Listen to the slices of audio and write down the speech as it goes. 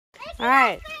All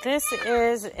right, this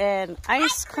is an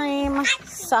ice cream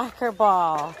soccer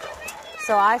ball.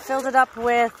 So I filled it up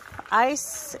with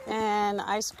ice and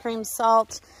ice cream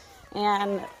salt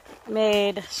and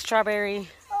made strawberry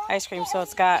ice cream. So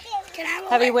it's got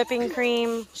heavy whipping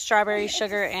cream, strawberry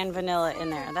sugar, and vanilla in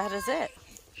there. That is it.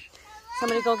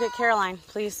 Somebody go get Caroline,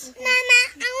 please.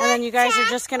 And then you guys are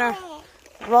just gonna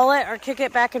roll it or kick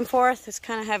it back and forth. It's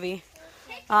kind of heavy.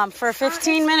 For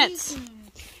 15 minutes.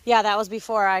 Yeah, that was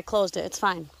before I closed it. It's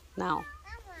fine now.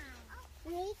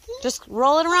 Just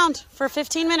roll it around for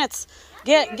 15 minutes.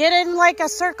 Get in like a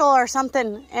circle or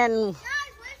something, and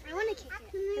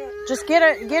just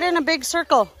get in a big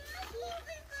circle.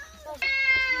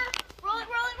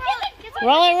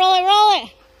 Roll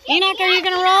it. Enoch, are you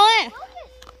gonna roll it?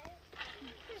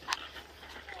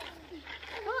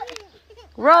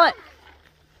 Roll it.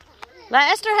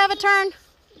 Let Esther have a turn.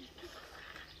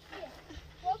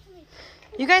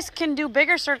 You guys can do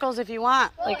bigger circles if you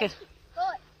want. Roll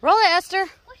it, Esther.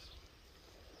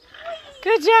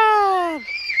 Good job.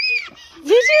 Did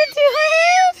you do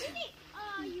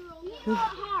it?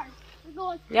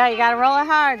 Yeah, you gotta roll it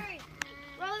hard.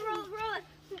 Roll it.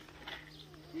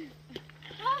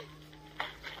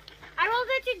 I rolled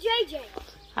it to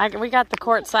JJ. We got the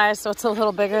quart size, so it's a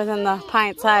little bigger than the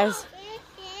pint size.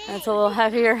 And it's a little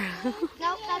heavier.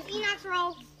 Nope, that's Enoch's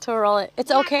roll. To roll it.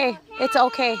 It's okay. It's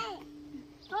okay.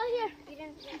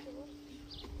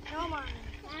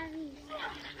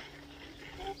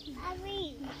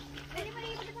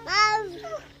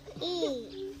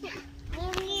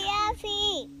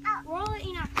 Roll it,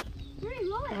 Enoch.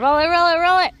 Roll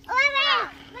it.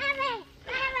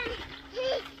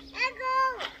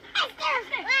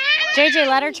 JJ,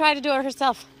 let her try to do it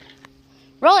herself.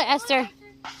 Roll it, Esther.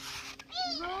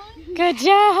 Good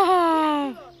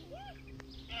job.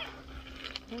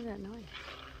 What is that noise?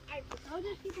 I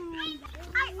always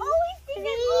think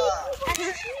it's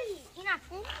Enoch.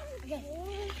 Okay.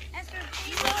 Esther,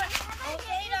 roll it.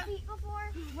 Okay,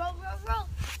 roll.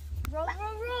 Roll.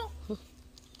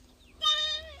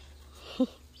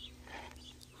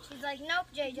 She's like, nope,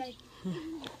 JJ.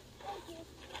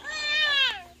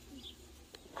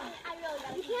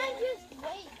 You can't just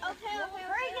wait. Okay.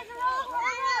 Hurry, get the roll.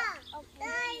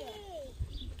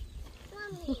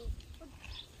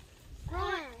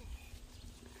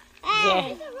 Yeah.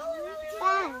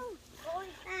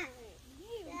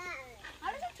 How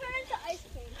does it turn into ice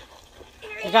cream?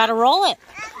 You gotta roll it,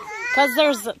 cause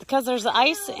there's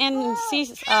ice and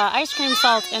ice cream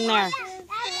salt in there.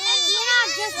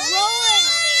 Just roll it.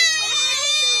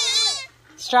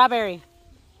 Strawberry.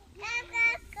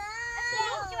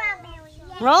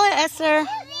 Roll it, Esther. Roll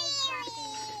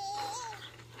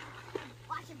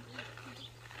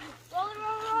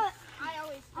it. I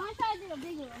always try to do a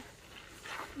big one.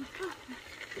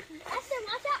 Esther,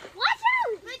 watch out!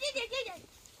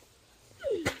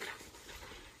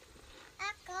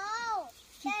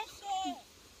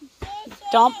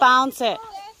 Don't bounce it.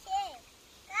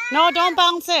 No, don't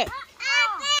bounce it.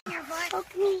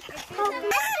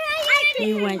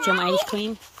 You want some ice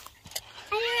cream?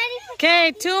 Are you ready for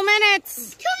Okay, 2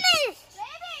 minutes. 2 minutes?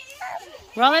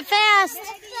 Roll it fast.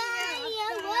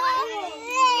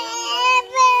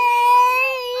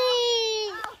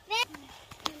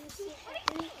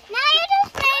 Now you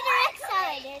just made her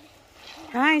excited.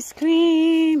 Ice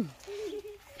cream.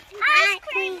 Ice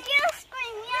cream, you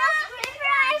scream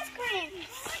for ice cream.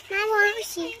 I want to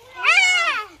see.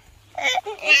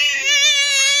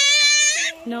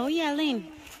 No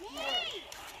yelling.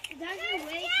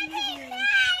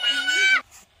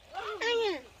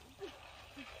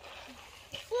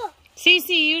 Cece,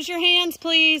 use your hands,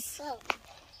 please.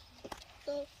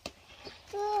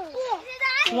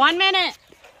 1 minute. 1 minute.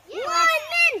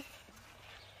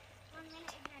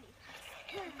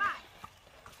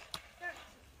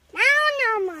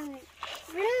 No, Mom.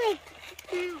 Really?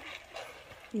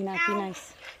 Enoch, be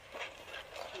nice.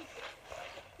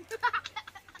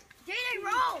 JJ,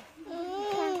 roll.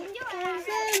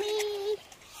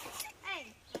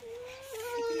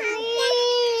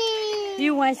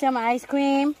 You want some ice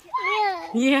cream?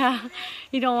 Yeah.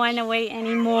 You don't want to wait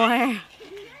anymore.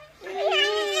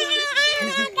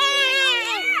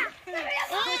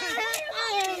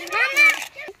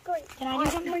 Can I do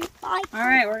something? All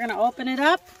right, we're gonna open it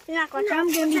up.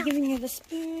 I'm going to be giving you the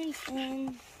spoon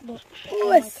and the.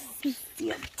 Oh, it's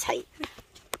feel tight.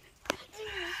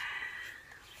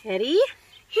 Ready?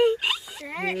 Here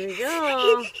we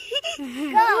go. Go!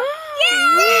 Yeah!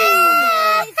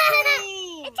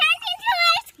 It turns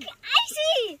into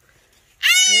icy.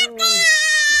 Ooh,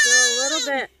 still a little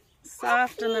bit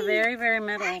soft in the very, very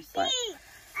middle, but.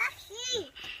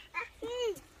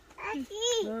 Icy.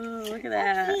 Oh, look at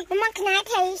that. Mama, can I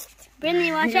taste?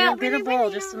 Brittany, watch Yeah, out. get a bowl.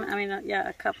 Just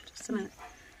a cup. Just a minute.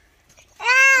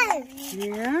 Oh.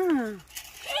 Yeah.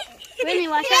 Brittany,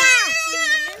 watch out.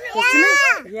 Just a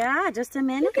minute. Yeah, just a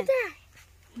minute. Look at that.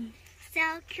 So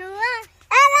cool.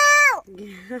 Hello.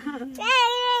 Yeah.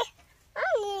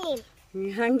 Daddy.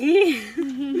 You hungry?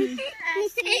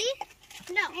 See?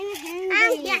 No.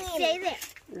 Yes, stay there.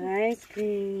 Ice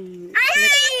cream. Ice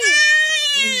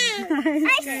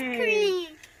cream.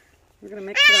 We're gonna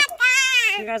mix it up.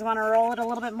 You guys want to roll it a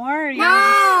little bit more? Or you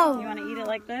No. want to eat it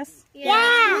like this?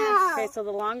 Yeah. Okay, so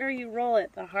the longer you roll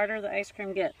it, the harder the ice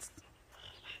cream gets.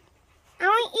 I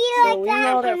want to eat So like we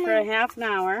that. rolled it for a half an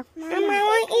hour. Mama, I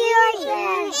want to eat like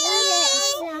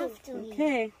that.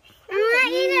 Okay. I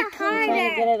want to eat it I'm trying to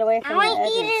harder. get it away I from want the to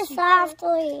eat edges. it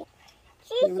softly.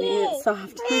 You want to eat it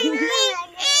soft.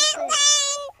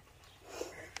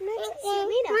 Mom, I Ice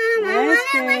want it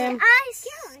cream. like ice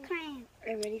cream. Are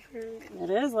you ready for it? It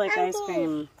is like ice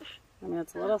cream. I mean,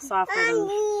 it's a little softer than...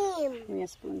 Mommy. Give me a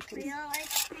spoon, please. Real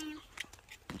ice cream.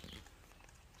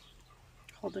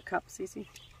 Hold the cup, Cece.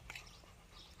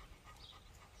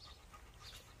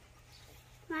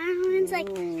 Mine's like,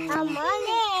 Ooh. I want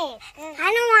it. I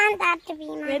don't want that to be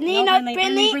mine. Brittany, No, no,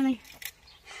 Brittany, Brittany.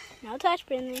 No touch,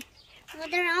 Brittany. Well,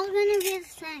 they're all going to be the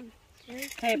same.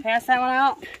 Okay, pass that one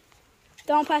out.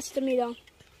 Don't pass it to me, though.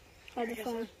 By the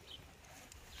phone.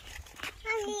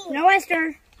 Mommy, No,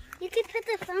 Esther. you could put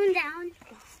the phone down.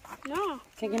 No.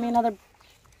 Okay, give me another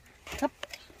cup.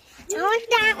 I want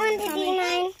that one to be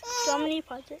mine. Do you want me to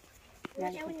pause it? Yeah,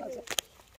 you can pause it.